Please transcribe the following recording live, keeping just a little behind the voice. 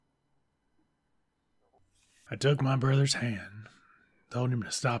I took my brother's hand, told him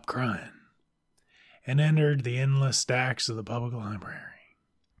to stop crying, and entered the endless stacks of the public library.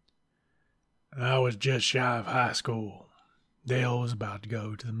 I was just shy of high school. Dale was about to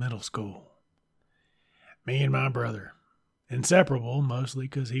go to the middle school. Me and my brother, inseparable mostly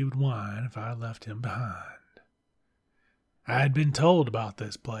because he would whine if I left him behind. I had been told about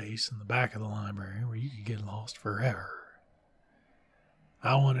this place in the back of the library where you could get lost forever.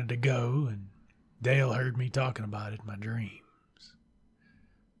 I wanted to go, and Dale heard me talking about it in my dreams.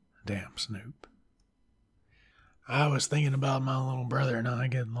 Damn Snoop. I was thinking about my little brother and I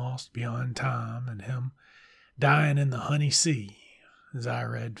getting lost beyond time and him dying in the honey sea as I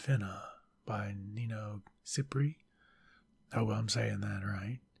read Finna by Nino Cipri. Hope I'm saying that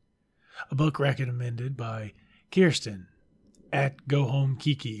right. A book recommended by Kirsten at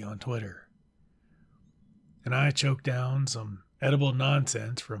GoHomeKiki on Twitter. And I choked down some edible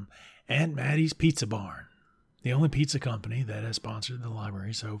nonsense from Aunt Maddie's Pizza Barn, the only pizza company that has sponsored the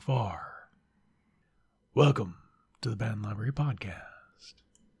library so far. Welcome to the Band Library Podcast.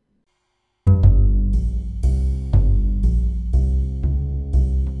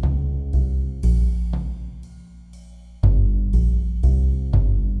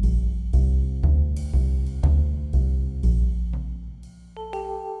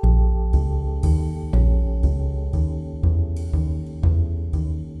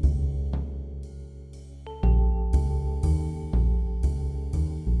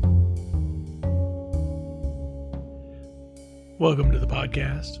 Welcome to the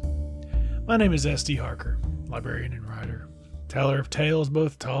podcast. My name is S.T. Harker, librarian and writer, teller of tales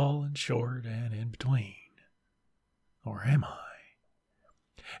both tall and short and in between. Or am I?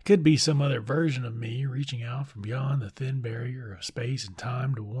 Could be some other version of me reaching out from beyond the thin barrier of space and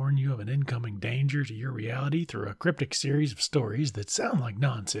time to warn you of an incoming danger to your reality through a cryptic series of stories that sound like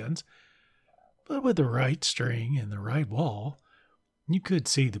nonsense, but with the right string and the right wall, you could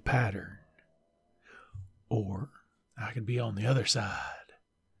see the pattern. Or I could be on the other side.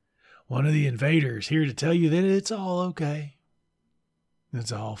 One of the invaders here to tell you that it's all okay.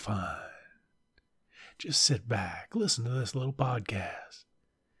 It's all fine. Just sit back, listen to this little podcast.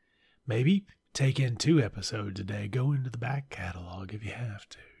 Maybe take in 2 episodes a day. Go into the back catalog if you have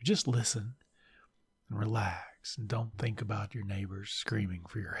to. Just listen and relax and don't think about your neighbors screaming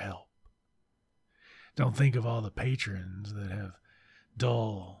for your help. Don't think of all the patrons that have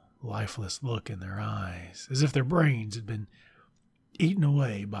dull, lifeless look in their eyes, as if their brains had been eaten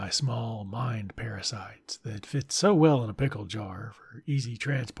away by small mind parasites that fit so well in a pickle jar for easy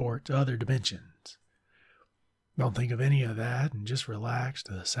transport to other dimensions. Don't think of any of that and just relax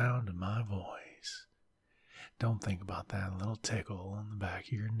to the sound of my voice. Don't think about that little tickle on the back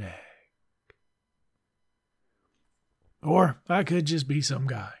of your neck. Or I could just be some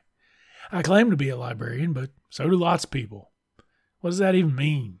guy. I claim to be a librarian, but so do lots of people. What does that even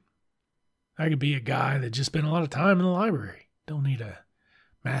mean? I could be a guy that just spent a lot of time in the library. Don't need a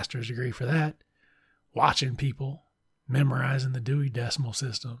master's degree for that. Watching people, memorizing the Dewey Decimal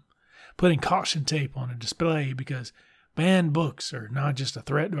System, putting caution tape on a display because banned books are not just a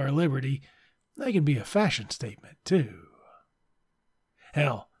threat to our liberty, they can be a fashion statement too.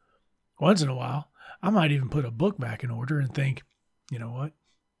 Hell, once in a while, I might even put a book back in order and think, you know what?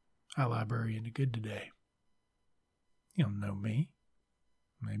 I librarianed good today. You don't know me.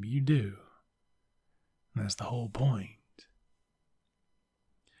 Maybe you do. And that's the whole point.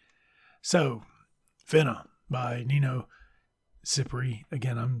 So, Finna by Nino Cipri.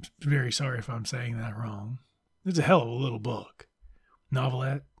 Again, I'm very sorry if I'm saying that wrong. It's a hell of a little book.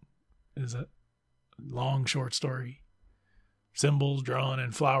 Novelette is a long short story. Symbols drawn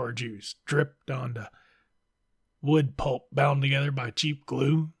in flower juice, dripped onto wood pulp bound together by cheap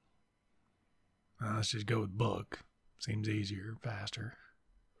glue. Let's just go with book. Seems easier, faster.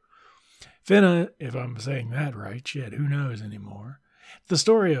 Finna, if I'm saying that right, shit, who knows anymore? The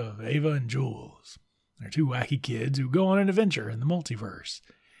story of Ava and Jules. They're 2 wacky kids who go on an adventure in the multiverse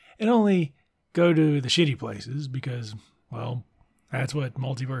and only go to the shitty places because, well, that's what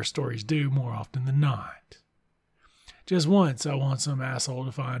multiverse stories do more often than not. Just once, I want some asshole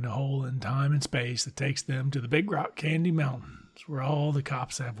to find a hole in time and space that takes them to the Big Rock Candy Mountains where all the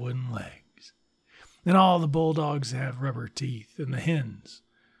cops have wooden legs and all the bulldogs have rubber teeth and the hens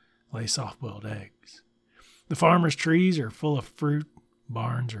lay soft-boiled eggs. The farmers' trees are full of fruit,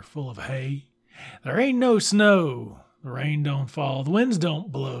 barns are full of hay. There ain't no snow, the rain don't fall, the winds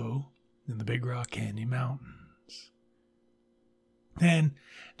don't blow in the Big Rock Candy Mountains. And,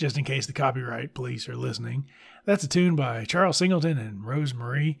 just in case the copyright police are listening, that's a tune by Charles Singleton and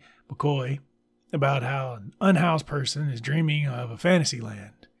Rosemarie McCoy about how an unhoused person is dreaming of a fantasy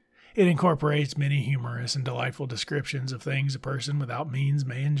land It incorporates many humorous and delightful descriptions of things a person without means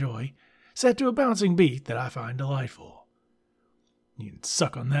may enjoy, set to a bouncing beat that I find delightful. You can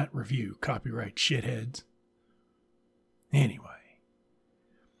suck on that review, copyright shitheads. Anyway,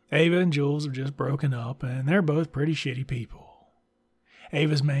 Ava and Jules have just broken up, and they're both pretty shitty people.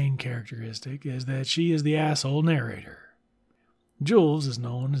 Ava's main characteristic is that she is the asshole narrator. Jules is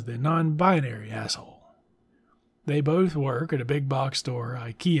known as the non-binary asshole. They both work at a big box store,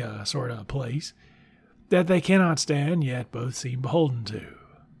 IKEA sort of place, that they cannot stand yet both seem beholden to.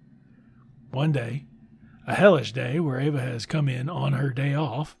 One day, a hellish day where Ava has come in on her day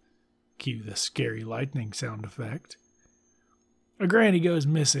off, cue the scary lightning sound effect, a granny goes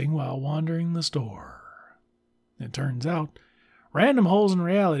missing while wandering the store. It turns out, random holes in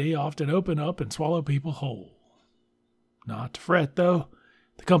reality often open up and swallow people whole. Not to fret, though,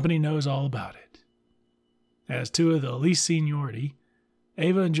 the company knows all about it. As two of the least seniority,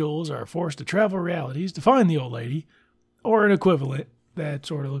 Ava and Jules are forced to travel realities to find the old lady, or an equivalent that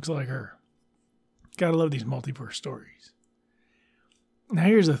sort of looks like her. Gotta love these multiverse stories. Now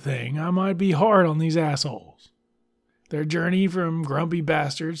here's the thing, I might be hard on these assholes. Their journey from grumpy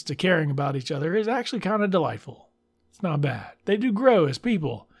bastards to caring about each other is actually kind of delightful. It's not bad. They do grow as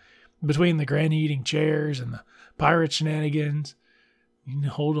people. Between the granny-eating chairs and the pirate shenanigans, you can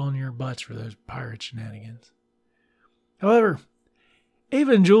hold on to your butts for those pirate shenanigans. However,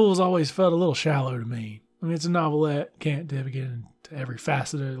 Ava and Jules always felt a little shallow to me. I mean, it's a novelette, can't get into every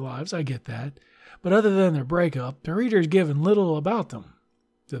facet of their lives, I get that. But other than their breakup, the reader's given little about them.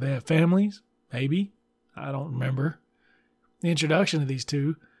 Do they have families? Maybe. I don't remember. The introduction of these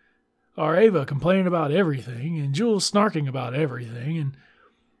two are Ava complaining about everything and Jules snarking about everything. And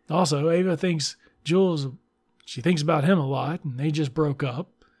also, Ava thinks she thinks about him a lot and they just broke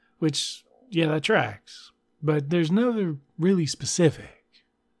up, which, yeah, that tracks. But there's no really specific,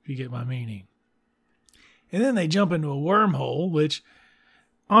 if you get my meaning. And then they jump into a wormhole, which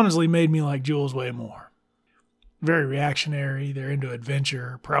honestly made me like Jules way more. Very reactionary, they're into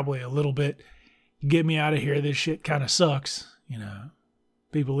adventure, probably a little bit, get me out of here, this shit kind of sucks, you know.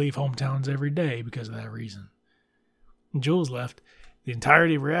 People leave hometowns every day because of that reason. And Jules left the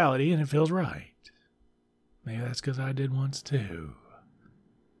entirety of reality and it feels right. Maybe that's because I did once too.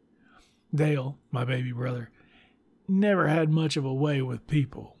 Dale, my baby brother, never had much of a way with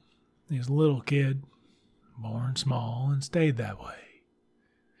people. He was a little kid, born small, and stayed that way.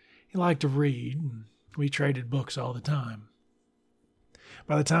 He liked to read, and we traded books all the time.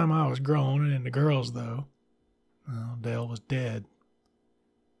 By the time I was grown and into girls, though, well, Dale was dead.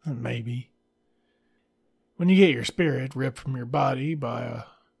 Maybe. When you get your spirit ripped from your body by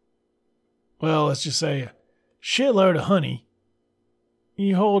let's just say a shitload of honey,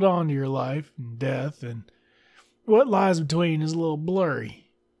 you hold on to your life and death, and what lies between is a little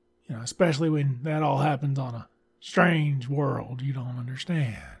blurry, you know, especially when that all happens on a strange world you don't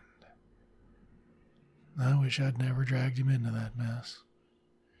understand. I wish I'd never dragged him into that mess.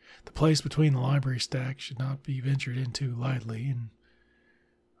 The place between the library stacks should not be ventured into lightly, and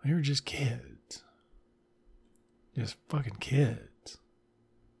we were just kids. Just fucking kids.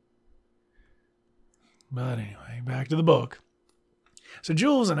 But anyway, back to the book. So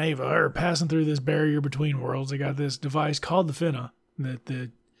Jules and Ava are passing through this barrier between worlds. They got this device called the Finna that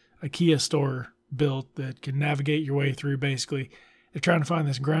the IKEA store built that can navigate your way through, basically. They're trying to find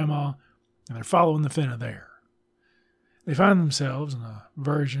this grandma, and they're following the Finna there. They find themselves in a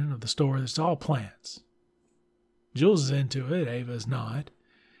version of the store that's all plants. Jules is into it, Ava's not.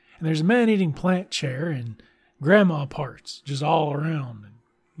 And there's a man-eating plant chair and grandma parts just all around. And,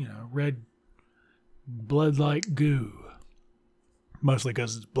 you know, red blood-like goo. Mostly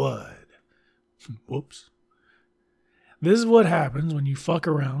because it's blood. Whoops. This is what happens when you fuck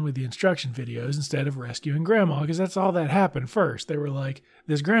around with the instruction videos instead of rescuing grandma, because that's all that happened first. They were like,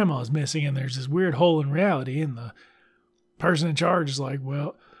 this grandma's missing and there's this weird hole in reality, and the person in charge is like,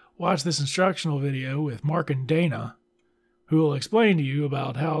 well, watch this instructional video with Mark and Dana, who will explain to you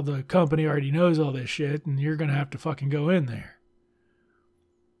about how the company already knows all this shit and you're going to have to fucking go in there.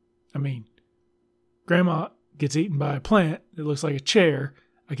 I mean, grandma gets eaten by a plant that looks like a chair.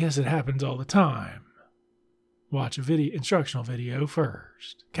 I guess it happens all the time. Watch a instructional video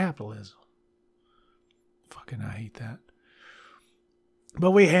first. Capitalism. Fucking I hate that.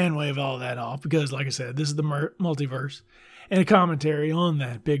 But we hand-wave all that off because, like I said, this is the multiverse and a commentary on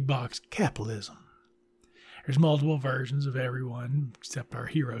that big box capitalism. There's multiple versions of everyone, except our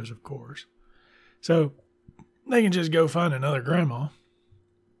heroes, of course. So they can just go find another grandma.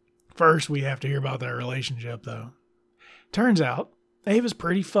 First, we have to hear about their relationship, though. Turns out, Ava's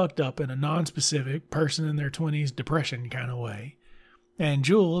pretty fucked up in a non-specific, person in their 20s depression kind of way. And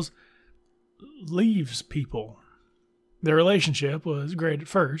Jules leaves people. Their relationship was great at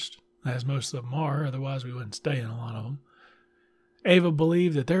first, as most of them are, otherwise we wouldn't stay in a lot of them. Ava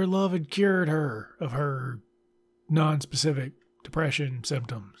believed that their love had cured her of her non-specific depression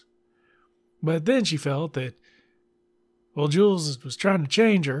symptoms. But then she felt that, well, Jules was trying to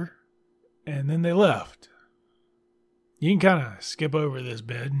change her, and then they left. You can kind of skip over this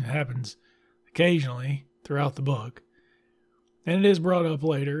bit, and it happens occasionally throughout the book. And it is brought up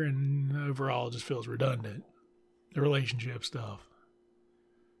later, and overall it just feels redundant. The relationship stuff.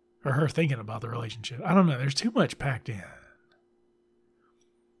 Or her thinking about the relationship. I don't know, there's too much packed in.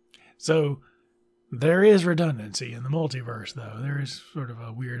 So, there is redundancy in the multiverse, though. There is sort of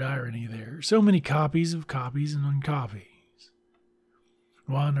a weird irony there. So many copies of copies and uncopies.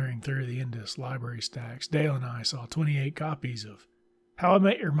 Wandering through the Indus library stacks, Dale and I saw 28 copies of How I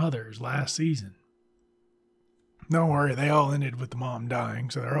Met Your Mother's last season. Don't worry, they all ended with the mom dying,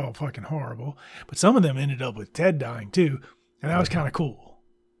 so they're all fucking horrible. But some of them ended up with Ted dying, too, and that was kind of cool.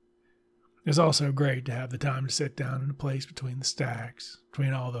 It was also great to have the time to sit down in a place between the stacks,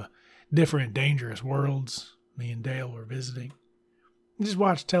 between all the different dangerous worlds me and Dale were visiting, and just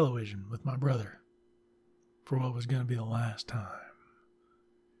watch television with my brother for what was going to be the last time.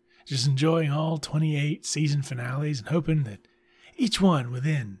 Just enjoying all 28 season finales and hoping that each one would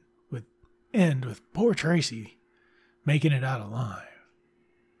end with poor Tracy making it out alive.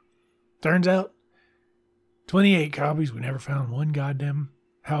 Turns out, 28 copies, we never found one goddamn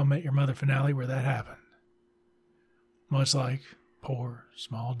How I Met Your Mother finale where that happened. Much like poor,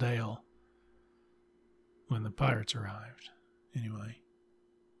 small Dale when the pirates arrived.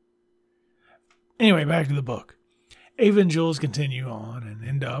 Anyway, back to the book. Ava and Jules continue on and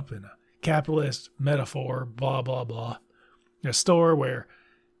end up in a capitalist metaphor, blah, blah, blah. A store where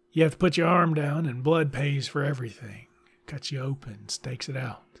you have to put your arm down and blood pays for everything. Cuts you open, stakes it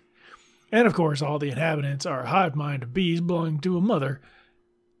out. And of course, all the inhabitants are a hive mind of bees belonging to a mother,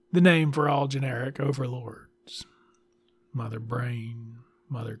 the name for all generic overlords. Mother brain,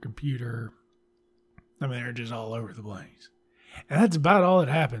 mother computer. I mean, they're just all over the place. And that's about all that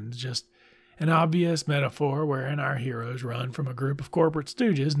happens, just an obvious metaphor wherein our heroes run from a group of corporate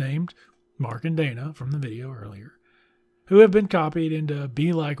stooges named Mark and Dana from the video earlier, who have been copied into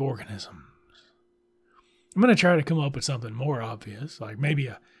bee-like organisms. I'm going to try to come up with something more obvious, like maybe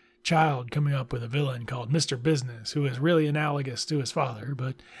a child coming up with a villain called Mr. Business, who is really analogous to his father,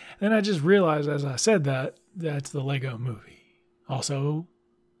 but then I just realized as I said that, that's the Lego movie. Also,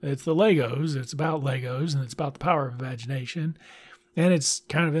 it's the Legos, it's about Legos, and it's about the power of imagination, and it's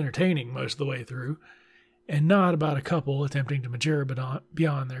kind of entertaining most of the way through, and not about a couple attempting to mature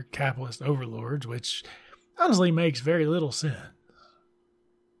beyond their capitalist overlords, which honestly makes very little sense.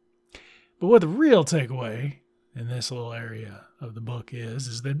 But what the real takeaway in this little area of the book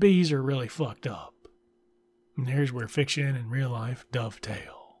is that bees are really fucked up. And here's where fiction and real life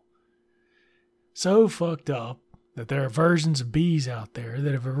dovetail. So fucked up that there are versions of bees out there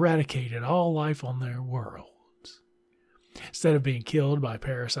that have eradicated all life on their worlds. Instead of being killed by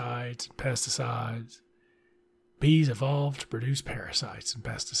parasites and pesticides, bees evolved to produce parasites and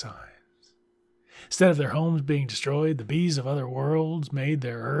pesticides. Instead of their homes being destroyed, the bees of other worlds made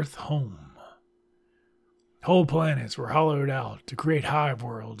their Earth home. Whole planets were hollowed out to create hive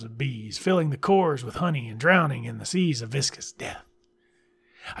worlds of bees, filling the cores with honey and drowning in the seas of viscous death.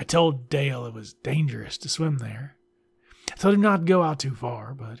 I told Dale it was dangerous to swim there. I told him not to go out too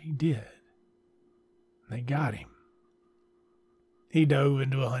far, but he did. They got him. He dove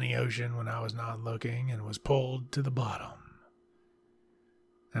into a honey ocean when I was not looking and was pulled to the bottom.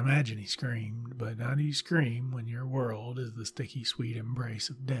 I imagine he screamed, but how do you scream when your world is the sticky, sweet embrace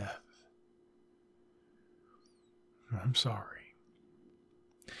of death? I'm sorry.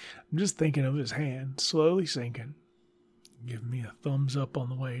 I'm just thinking of his hand slowly sinking, giving me a thumbs up on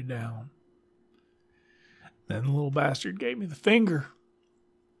the way down. Then the little bastard gave me the finger.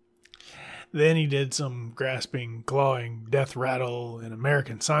 Then he did some grasping, clawing death rattle in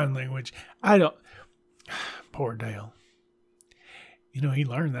American Sign Language. Poor Dale. You know, he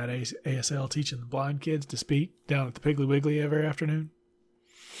learned that ASL teaching the blind kids to speak down at the Piggly Wiggly every afternoon.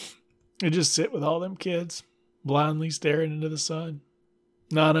 He'd just sit with all them kids, blindly staring into the sun,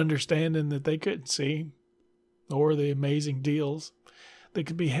 not understanding that they couldn't see, or the amazing deals that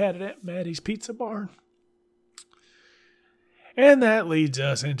could be had at Aunt Mattie's Pizza Barn. And that leads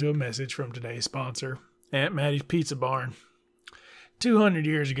us into a message from today's sponsor, Aunt Mattie's Pizza Barn. 200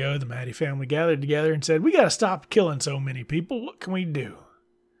 years ago, the Maddie family gathered together and said, "We got to stop killing so many people. What can we do?"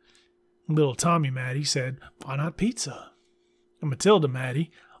 Little Tommy Maddie said, "Why not pizza?" And Matilda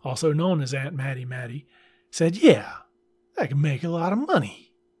Maddie, also known as Aunt Maddie, said, "Yeah, that can make a lot of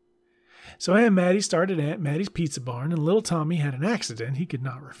money." So Aunt Mattie started Aunt Mattie's Pizza Barn, and little Tommy had an accident he could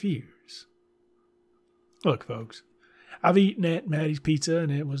not refuse. Look, folks, I've eaten Aunt Mattie's pizza,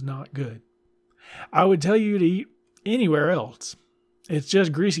 and it was not good. I would tell you to eat anywhere else. It's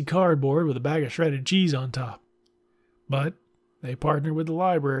just greasy cardboard with a bag of shredded cheese on top. But they partnered with the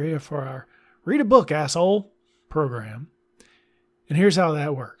library for our Read a Book, Asshole program. And here's how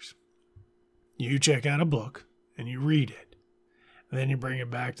that works. You check out a book, and you read it. And then you bring it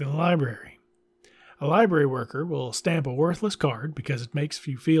back to the library. A library worker will stamp a worthless card because it makes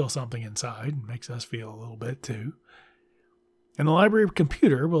you feel something inside and makes us feel a little bit too. And the library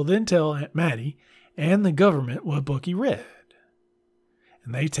computer will then tell Aunt Mattie and the government what book you read.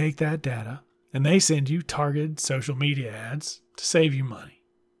 And they take that data and they send you targeted social media ads to save you money.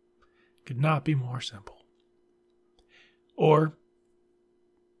 Could not be more simple. Or,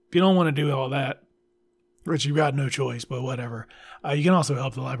 if you don't want to do all that, which you've got no choice, but whatever, you can also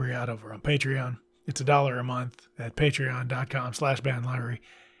help the library out over on Patreon. It's $1 a month at patreon.com/bandlibrary.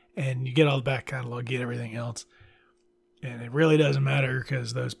 And you get all the back catalog, get everything else. And it really doesn't matter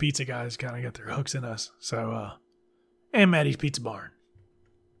because those pizza guys kind of got their hooks in us. So, Aunt Mattie's Pizza Barn.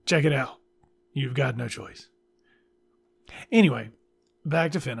 Check it out. You've got no choice. Anyway,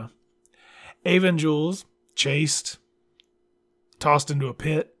 back to Finna. Ava and Jules chased, tossed into a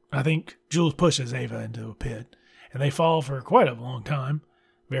pit. I think Jules pushes Ava into a pit. And they fall for quite a long time.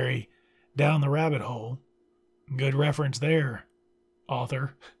 Very down the rabbit hole. Good reference there,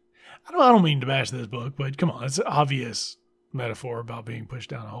 author. I don't mean to bash this book, but come on, it's an obvious metaphor about being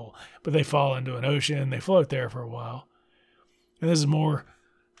pushed down a hole. But they fall into an ocean, they float there for a while. And this is one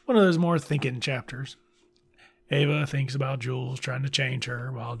of those more thinking chapters. Ava thinks about Jules trying to change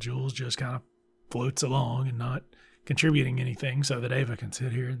her, while Jules just kind of floats along and not contributing anything so that Ava can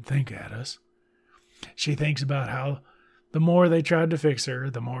sit here and think at us. She thinks about how the more they tried to fix her,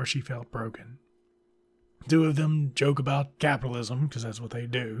 the more she felt broken. Two of them joke about capitalism, because that's what they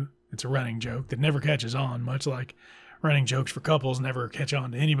do. It's a running joke that never catches on, much like running jokes for couples never catch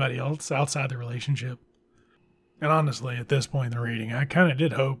on to anybody else outside the relationship. And honestly, at this point in the reading, I kind of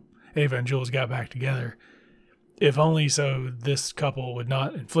did hope Ava and Jules got back together, if only so this couple would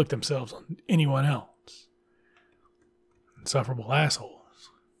not inflict themselves on anyone else. Insufferable assholes.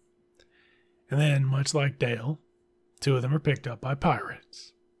 And then, much like Dale, two of them are picked up by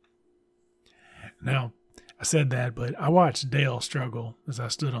pirates. Now, I said that, but I watched Dale struggle as I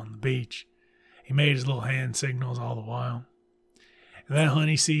stood on the beach. He made his little hand signals all the while. And that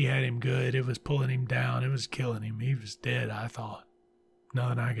honey sea had him good. It was pulling him down. It was killing him. He was dead, I thought.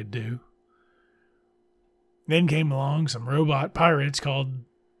 Nothing I could do. Then came along some robot pirates called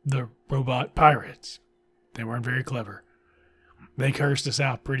the Robot Pirates. They weren't very clever. They cursed us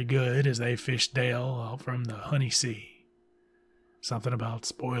out pretty good as they fished Dale out from the honey sea. Something about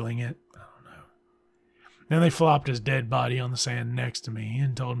spoiling it. Then they flopped his dead body on the sand next to me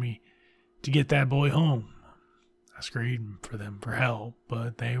and told me to get that boy home. I screamed for them for help,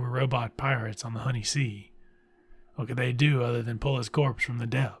 but they were robot pirates on the honey sea. What could they do other than pull his corpse from the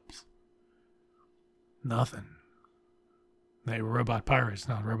depths? Nothing. They were robot pirates,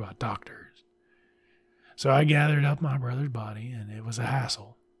 not robot doctors. So I gathered up my brother's body, and it was a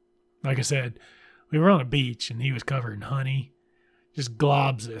hassle. Like I said, we were on a beach, and he was covered in honey. Just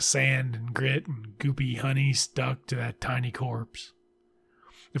globs of sand and grit and goopy honey stuck to that tiny corpse.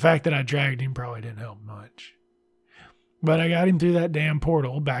 The fact that I dragged him probably didn't help much. But I got him through that damn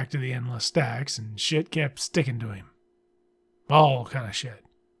portal back to the endless stacks, and shit kept sticking to him. All kind of shit.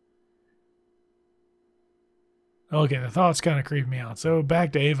 Okay, the thoughts kind of creeped me out. So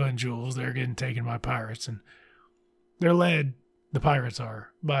back to Ava and Jules. They're getting taken by pirates, and they're led, the pirates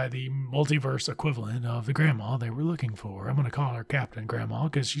are, by the multiverse equivalent of the grandma they were looking for. I'm going to call her Captain Grandma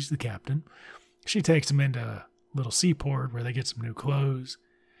because she's the captain. She takes them into a little seaport where they get some new clothes.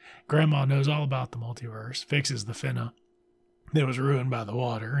 Grandma knows all about the multiverse, fixes the Finna that was ruined by the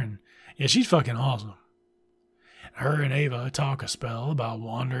water, and yeah, she's fucking awesome. Her and Ava talk a spell about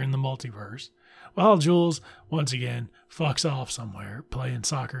wandering the multiverse, while Jules, once again, fucks off somewhere, playing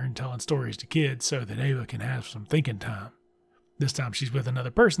soccer and telling stories to kids so that Ava can have some thinking time. This time she's with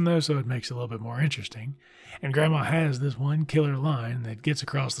another person, though, so it makes it a little bit more interesting. And Grandma has this one killer line that gets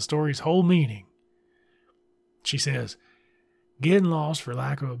across the story's whole meaning. She says, "Getting lost for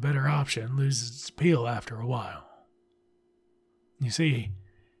lack of a better option loses its appeal after a while." You see,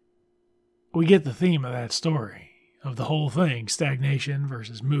 we get the theme of that story, of the whole thing, stagnation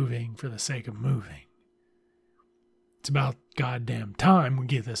versus moving for the sake of moving. It's about goddamn time we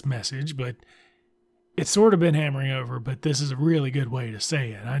get this message, but it's sort of been hammering over, but this is a really good way to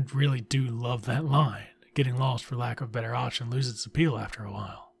say it. I really do love that line. Getting lost for lack of a better option loses its appeal after a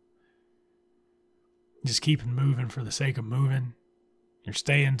while. just keeping moving for the sake of moving. You're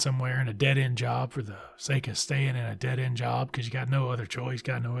staying somewhere in a dead-end job for the sake of staying in a dead-end job because you got no other choice,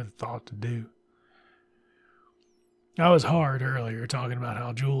 got no other thought to do. I was hard earlier talking about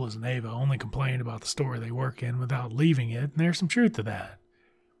how Jules and Ava only complain about the store they work in without leaving it, and there's some truth to that.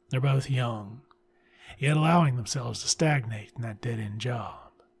 They're both young, yet allowing themselves to stagnate in that dead-end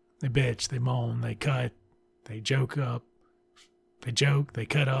job. They bitch, they moan, they cut, they joke, they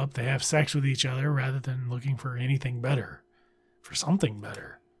cut up, they have sex with each other rather than looking for anything better, for something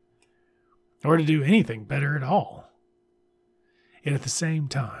better, or to do anything better at all. Yet at the same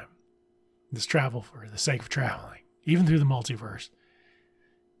time, this travel for the sake of traveling, even through the multiverse,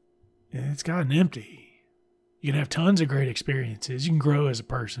 it's gotten empty. You can have tons of great experiences, you can grow as a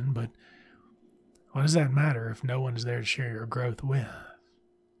person, but what does that matter if no one is there to share your growth with?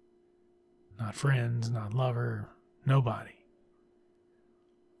 Not friends, not lover, nobody.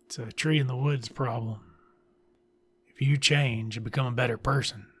 It's a tree in the woods problem. If you change and become a better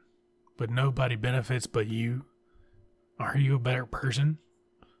person, but nobody benefits but you, are you a better person?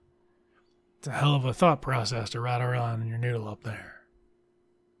 It's a hell of a thought process to ride around in your noodle up there.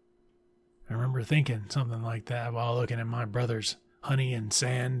 I remember thinking something like that while looking at my brother's honey and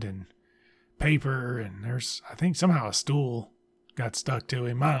sand and paper, and there's, I think, somehow a stool got stuck to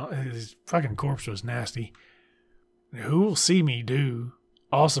him. His fucking corpse was nasty. Who will see me do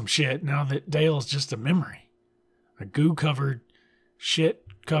awesome shit now that Dale's just a memory? A goo-covered,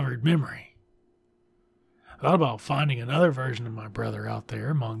 shit-covered memory. I thought about finding another version of my brother out there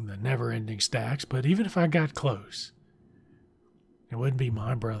among the never-ending stacks, but even if I got close, it wouldn't be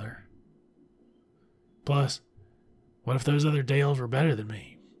my brother. Plus, what if those other Dales were better than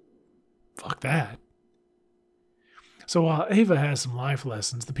me? Fuck that. So while Ava has some life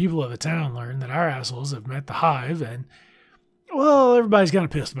lessons, the people of the town learn that our assholes have met the Hive, and, well, everybody's kind of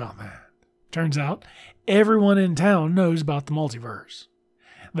pissed about that. Turns out, everyone in town knows about the multiverse.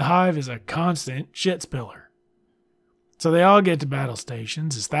 The Hive is a constant shit spiller. So they all get to battle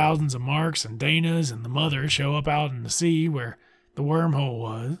stations as thousands of Marks and Danas and the mother show up out in the sea where the wormhole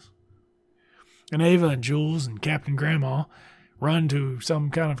was. And Ava and Jules and Captain Grandma run to some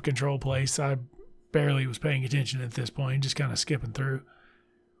kind of control place. I barely was paying attention at this point, just kind of skipping through.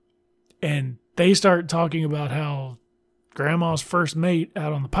 And they start talking about how Grandma's first mate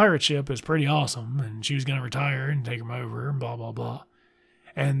out on the pirate ship is pretty awesome, and she was going to retire and take him over, and blah, blah, blah.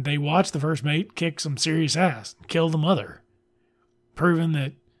 And they watch the first mate kick some serious ass and kill the mother, proving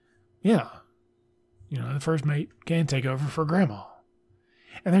that, yeah, the first mate can take over for Grandma.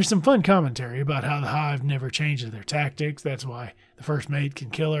 And there's some fun commentary about how the Hive never changes their tactics. That's why the first mate can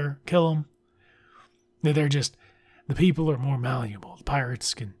kill them. That they're just, the people are more malleable. The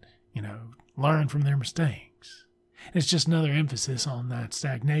pirates can, learn from their mistakes. And it's just another emphasis on that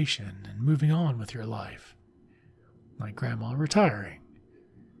stagnation and moving on with your life. Like Grandma retiring.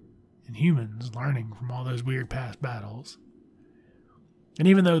 And humans learning from all those weird past battles. And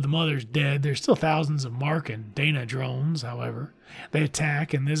even though the mother's dead, there's still thousands of Mark and Dana drones, however. They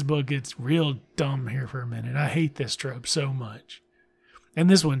attack, and this book gets real dumb here for a minute. I hate this trope so much. And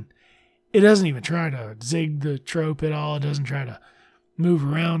this one, it doesn't even try to zig the trope at all. It doesn't try to move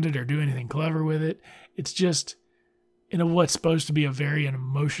around it or do anything clever with it. It's just, in what's supposed to be a very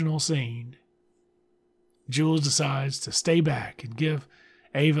emotional scene, Jules decides to stay back and give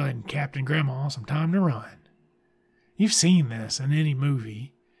Ava and Captain Grandma some time to run. You've seen this in any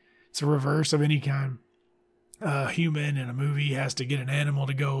movie. It's a reverse of any kind. A human in a movie has to get an animal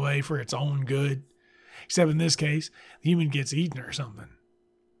to go away for its own good. Except in this case, the human gets eaten or something.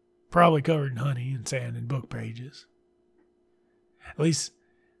 Probably covered in honey and sand and book pages. At least,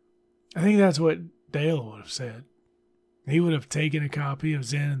 I think that's what Dale would have said. He would have taken a copy of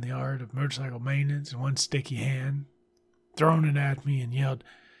Zen and the Art of Motorcycle Maintenance in one sticky hand, thrown it at me, and yelled,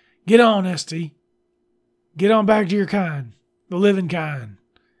 "Get on, Esty. Get on back to your kind, the living kind.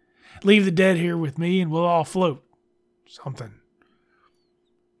 Leave the dead here with me and we'll all float." Something.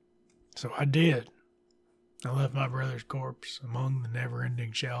 So I did. I left my brother's corpse among the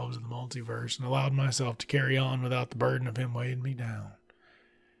never-ending shelves of the multiverse and allowed myself to carry on without the burden of him weighing me down.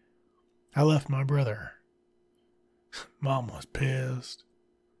 I left my brother. Mom was pissed.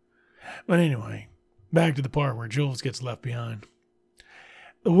 But anyway, back to the part where Jules gets left behind.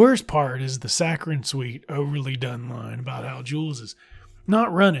 The worst part is the saccharine sweet, overly done line about how Jules is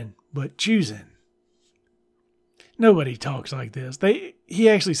not running, but choosing. Nobody talks like this. He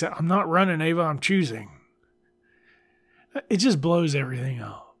actually said, "I'm not running, Ava, I'm choosing." It just blows everything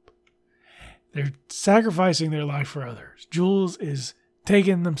up. They're sacrificing their life for others. Jules is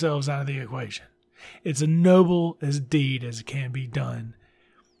taking themselves out of the equation. It's a noble as deed as it can be done.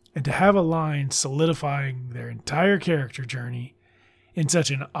 And to have a line solidifying their entire character journey in such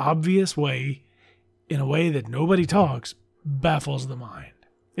an obvious way, in a way that nobody talks, baffles the mind.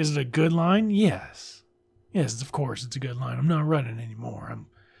 Is it a good line? Yes. Yes, of course it's a good line. I'm not running anymore.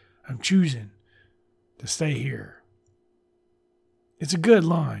 I'm choosing to stay here. It's a good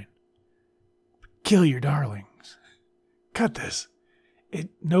line. Kill your darlings. Cut this.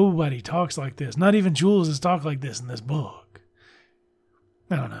 Nobody talks like this. Not even Jules has talked like this in this book.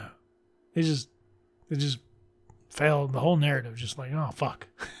 I don't know. It just failed. The whole narrative just like, oh, fuck.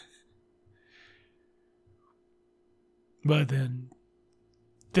 But then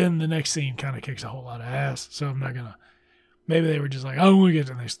the next scene kind of kicks a whole lot of ass. So I'm not going to, maybe they were just like, oh, when we get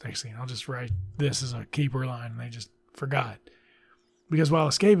to the next scene, I'll just write this as a keeper line. And they just forgot. Because while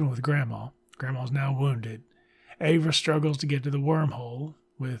escaping with Grandma's now wounded, Ava struggles to get to the wormhole,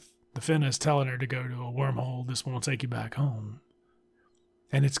 with the Finnas telling her to go to a wormhole. This won't take you back home.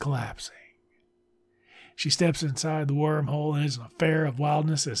 And it's collapsing. She steps inside the wormhole and is an affair of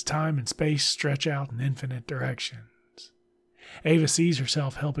wildness as time and space stretch out in infinite directions. Ava sees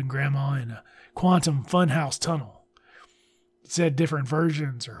herself helping Grandma in a quantum funhouse tunnel. It said different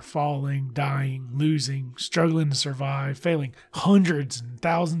versions are falling, dying, losing, struggling to survive, failing hundreds and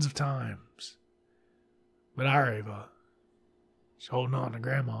thousands of times. But our Ava, she's holding on to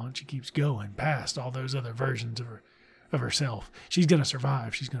Grandma, and she keeps going past all those other versions of herself. She's going to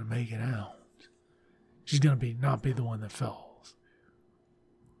survive. She's going to make it out. She's going to not be the one that falls.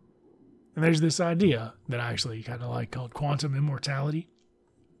 And there's this idea that I actually kind of like called quantum immortality.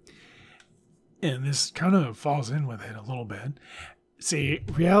 And this kind of falls in with it a little bit. See,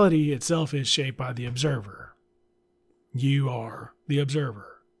 reality itself is shaped by the observer. You are the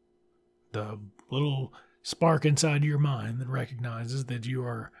observer. The little spark inside your mind that recognizes that you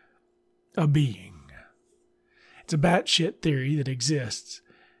are a being. It's a batshit theory that exists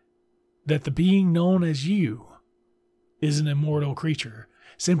that the being known as you is an immortal creature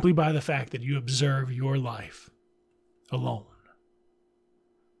simply by the fact that you observe your life alone.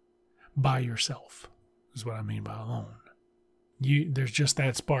 By yourself is what I mean by alone. There's just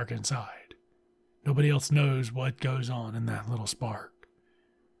that spark inside. Nobody else knows what goes on in that little spark.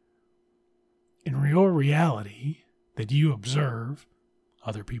 In your reality that you observe,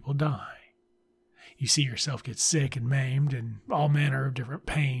 other people die. You see yourself get sick and maimed and all manner of different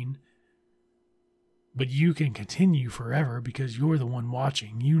pain. But you can continue forever because you're the one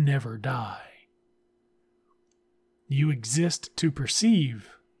watching. You never die. You exist to perceive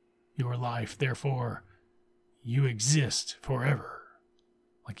your life, therefore you exist forever.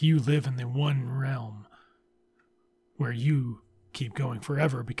 Like you live in the one realm where you keep going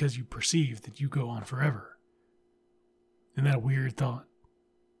forever because you perceive that you go on forever. Isn't that a weird thought?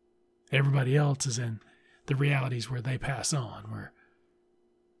 Everybody else is in the realities where they pass on, where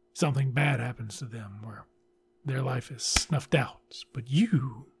something bad happens to them, where their life is snuffed out. But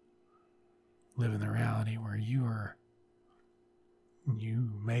you live in the reality where you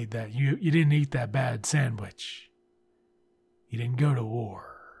made that, you didn't eat that bad sandwich. You didn't go to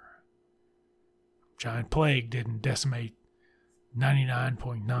war. Giant plague didn't decimate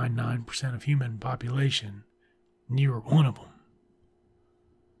 99.99% of human population, and you were one of them.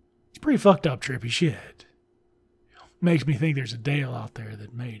 It's pretty fucked up, trippy shit. Makes me think there's a Dale out there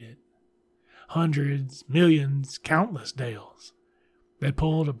that made it. Hundreds, millions, countless Dales that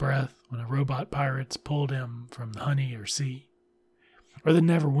pulled a breath when the robot pirates pulled him from the honey or sea, or that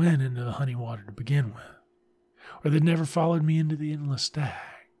never went into the honey water to begin with, or that never followed me into the endless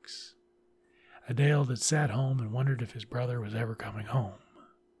stags. A Dale that sat home and wondered if his brother was ever coming home.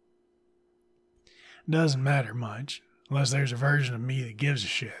 Doesn't matter much, unless there's a version of me that gives a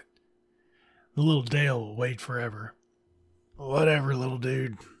shit. The little Dale will wait forever. Whatever, little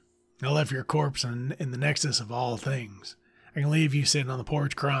dude. I left your corpse in the nexus of all things. I can leave you sitting on the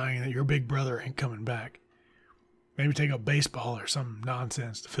porch crying that your big brother ain't coming back. Maybe take a baseball or some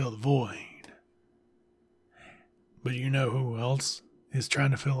nonsense to fill the void. But you know who else is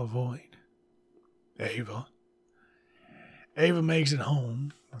trying to fill a void? Ava. Ava makes it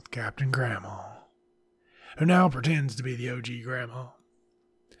home with Captain Grandma, who now pretends to be the OG Grandma.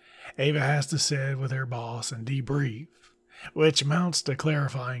 Ava has to sit with her boss and debrief, which amounts to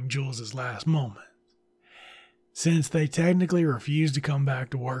clarifying Jules's last moment. Since they technically refused to come back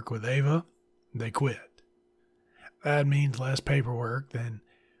to work with Ava, they quit. That means less paperwork than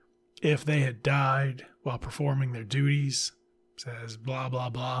if they had died while performing their duties, says blah, blah,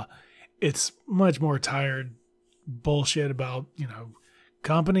 blah. It's much more tired bullshit about,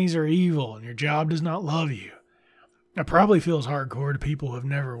 companies are evil and your job does not love you. It probably feels hardcore to people who have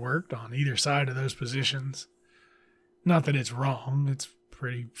never worked on either side of those positions. Not that it's wrong, it's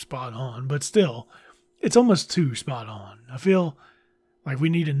pretty spot on, but still, it's almost too spot on. I feel like we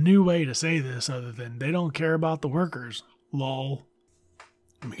need a new way to say this other than they don't care about the workers, lol.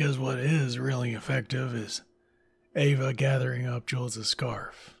 Because what is really effective is Ava gathering up Jules'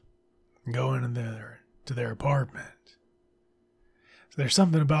 scarf and going to their apartment. So there's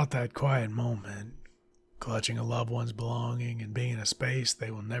something about that quiet moment, clutching a loved one's belonging and being in a space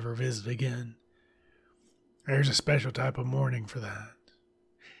they will never visit again. There's a special type of mourning for that.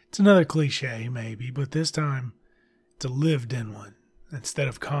 It's another cliche, maybe, but this time it's a lived-in one instead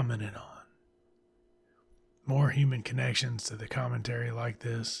of commented on. More human connections to the commentary like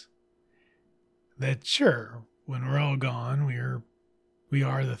this. That sure, when we're all gone, we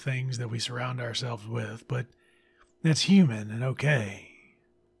are the things that we surround ourselves with, but that's human and okay.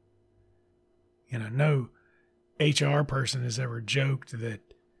 No HR person has ever joked that,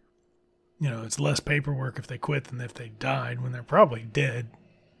 it's less paperwork if they quit than if they died when they're probably dead.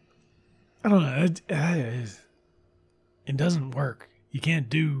 I don't know. It doesn't work. You can't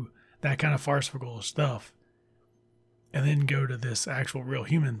do that kind of farcical stuff and then go to this actual real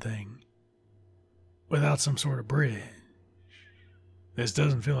human thing without some sort of bridge. This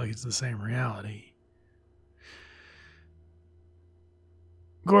doesn't feel like it's the same reality.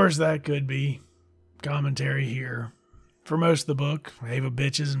 Of course, that could be commentary here. For most of the book, Ava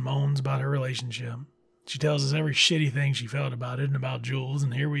bitches and moans about her relationship. She tells us every shitty thing she felt about it and about Jules,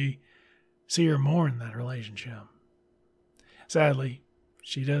 and here we see her mourn that relationship. Sadly,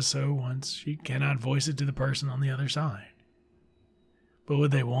 she does so once she cannot voice it to the person on the other side. But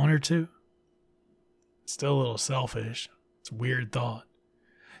would they want her to? It's still a little selfish. It's a weird thought.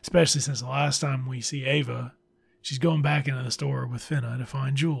 Especially since the last time we see Ava, she's going back into the store with Finna to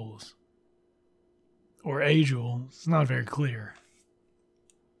find Jules. Or a Jules. It's not very clear.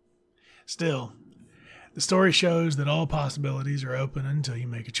 Still, the story shows that all possibilities are open until you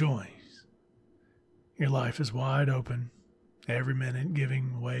make a choice. Your life is wide open, every minute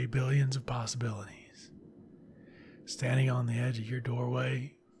giving away billions of possibilities. Standing on the edge of your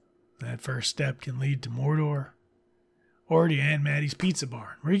doorway, that first step can lead to Mordor, or to Aunt Maddie's Pizza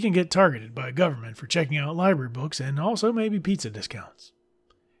Barn, where you can get targeted by government for checking out library books and also maybe pizza discounts.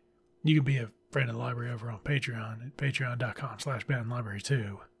 You can be a friend of the library over on Patreon at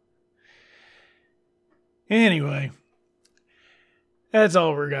patreon.com/bandlibrary2. Anyway, that's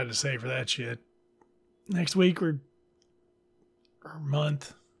all we're got to say for that shit. Next week or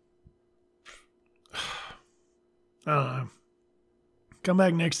month, I don't know. Come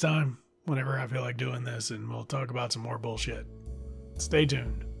back next time whenever I feel like doing this and we'll talk about some more bullshit. Stay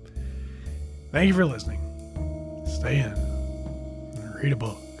tuned. Thank you for listening. Stay in and read a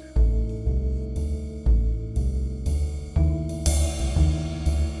book.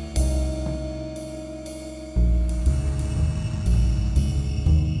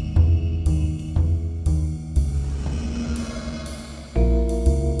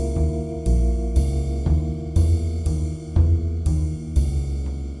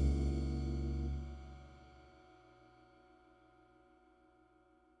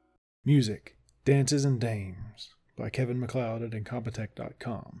 Music, Dances and Dames by Kevin MacLeod at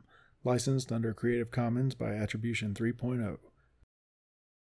Incompetech.com. Licensed under Creative Commons by Attribution 3.0.